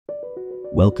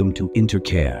Welcome to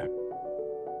Intercare.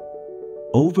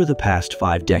 Over the past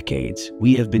 5 decades,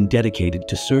 we have been dedicated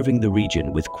to serving the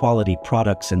region with quality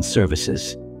products and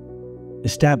services.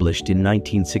 Established in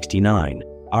 1969,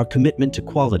 our commitment to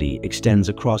quality extends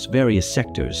across various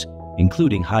sectors,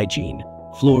 including hygiene,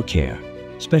 floor care,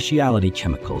 specialty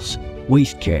chemicals,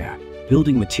 waste care,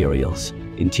 building materials,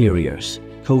 interiors,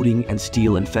 coating, and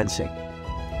steel and fencing.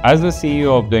 As the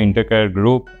CEO of the Intercare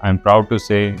Group, I'm proud to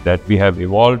say that we have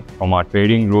evolved from our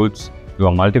trading roots to a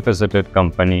multifaceted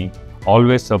company,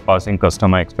 always surpassing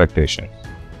customer expectations.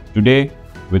 Today,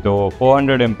 with over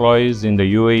 400 employees in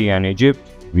the UAE and Egypt,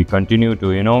 we continue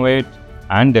to innovate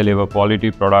and deliver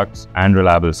quality products and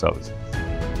reliable services.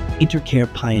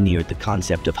 Intercare pioneered the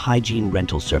concept of hygiene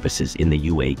rental services in the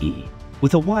UAE,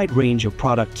 with a wide range of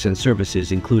products and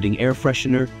services including air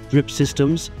freshener, drip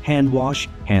systems, hand wash,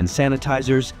 hand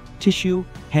sanitizers, tissue,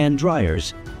 hand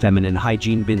dryers, feminine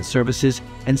hygiene bin services,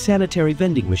 and sanitary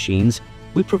vending machines.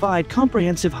 We provide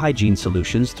comprehensive hygiene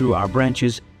solutions through our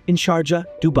branches in Sharjah,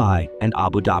 Dubai, and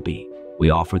Abu Dhabi. We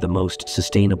offer the most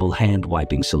sustainable hand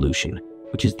wiping solution,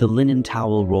 which is the linen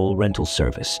towel roll rental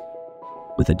service.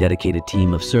 With a dedicated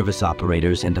team of service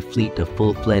operators and a fleet of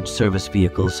full-fledged service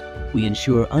vehicles, we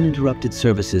ensure uninterrupted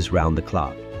services round the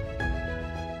clock.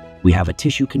 We have a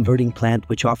tissue converting plant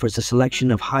which offers a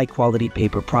selection of high-quality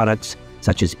paper products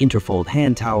such as Interfold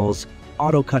hand towels,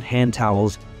 auto-cut hand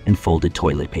towels, and folded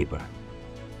toilet paper.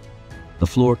 The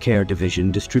floor care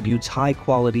division distributes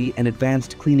high-quality and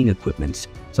advanced cleaning equipments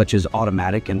such as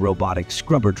automatic and robotic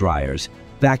scrubber dryers,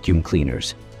 vacuum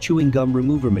cleaners, chewing gum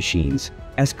remover machines,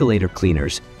 escalator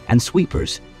cleaners, and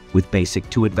sweepers, with basic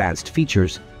to advanced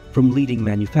features from leading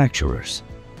manufacturers.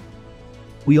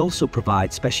 We also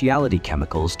provide specialty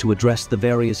chemicals to address the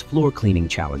various floor cleaning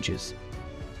challenges.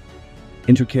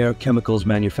 Intercare Chemicals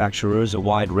manufactures a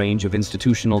wide range of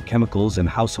institutional chemicals and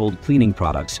household cleaning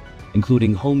products,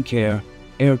 including home care,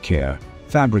 air care,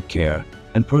 fabric care,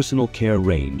 and personal care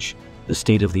range. The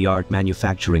state-of-the-art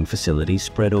manufacturing facility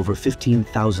spread over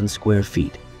 15,000 square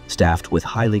feet, staffed with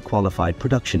highly qualified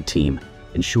production team,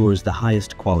 ensures the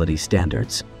highest quality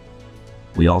standards.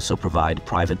 We also provide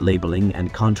private labeling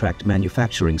and contract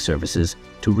manufacturing services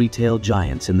to retail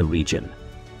giants in the region.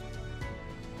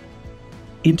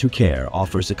 Intercare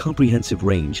offers a comprehensive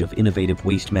range of innovative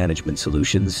waste management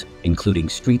solutions, including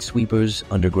street sweepers,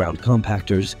 underground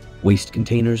compactors, waste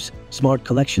containers, smart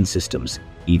collection systems,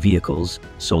 e-vehicles,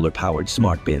 solar-powered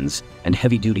smart bins, and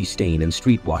heavy-duty stain and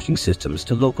street washing systems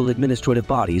to local administrative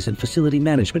bodies and facility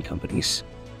management companies.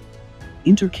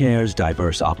 Intercare's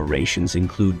diverse operations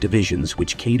include divisions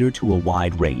which cater to a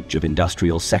wide range of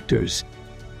industrial sectors.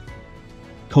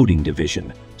 Coating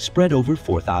division, spread over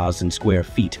 4,000 square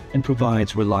feet and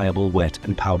provides reliable wet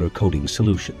and powder coating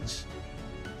solutions.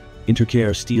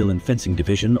 Intercare Steel and Fencing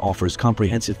division offers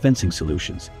comprehensive fencing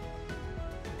solutions.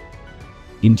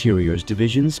 Interiors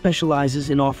division specializes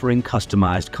in offering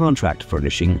customized contract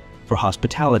furnishing for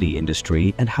hospitality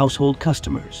industry and household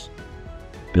customers.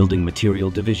 Building Material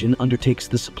division undertakes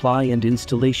the supply and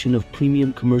installation of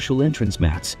premium commercial entrance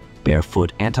mats,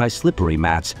 barefoot anti-slippery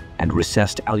mats, and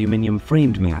recessed aluminum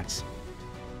framed mats.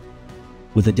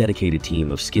 With a dedicated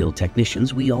team of skilled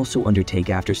technicians, we also undertake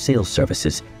after-sales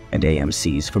services and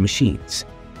AMCs for machines.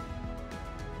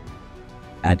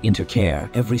 At Intercare,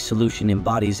 every solution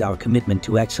embodies our commitment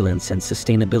to excellence and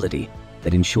sustainability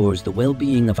that ensures the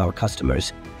well-being of our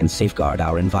customers and safeguard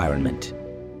our environment.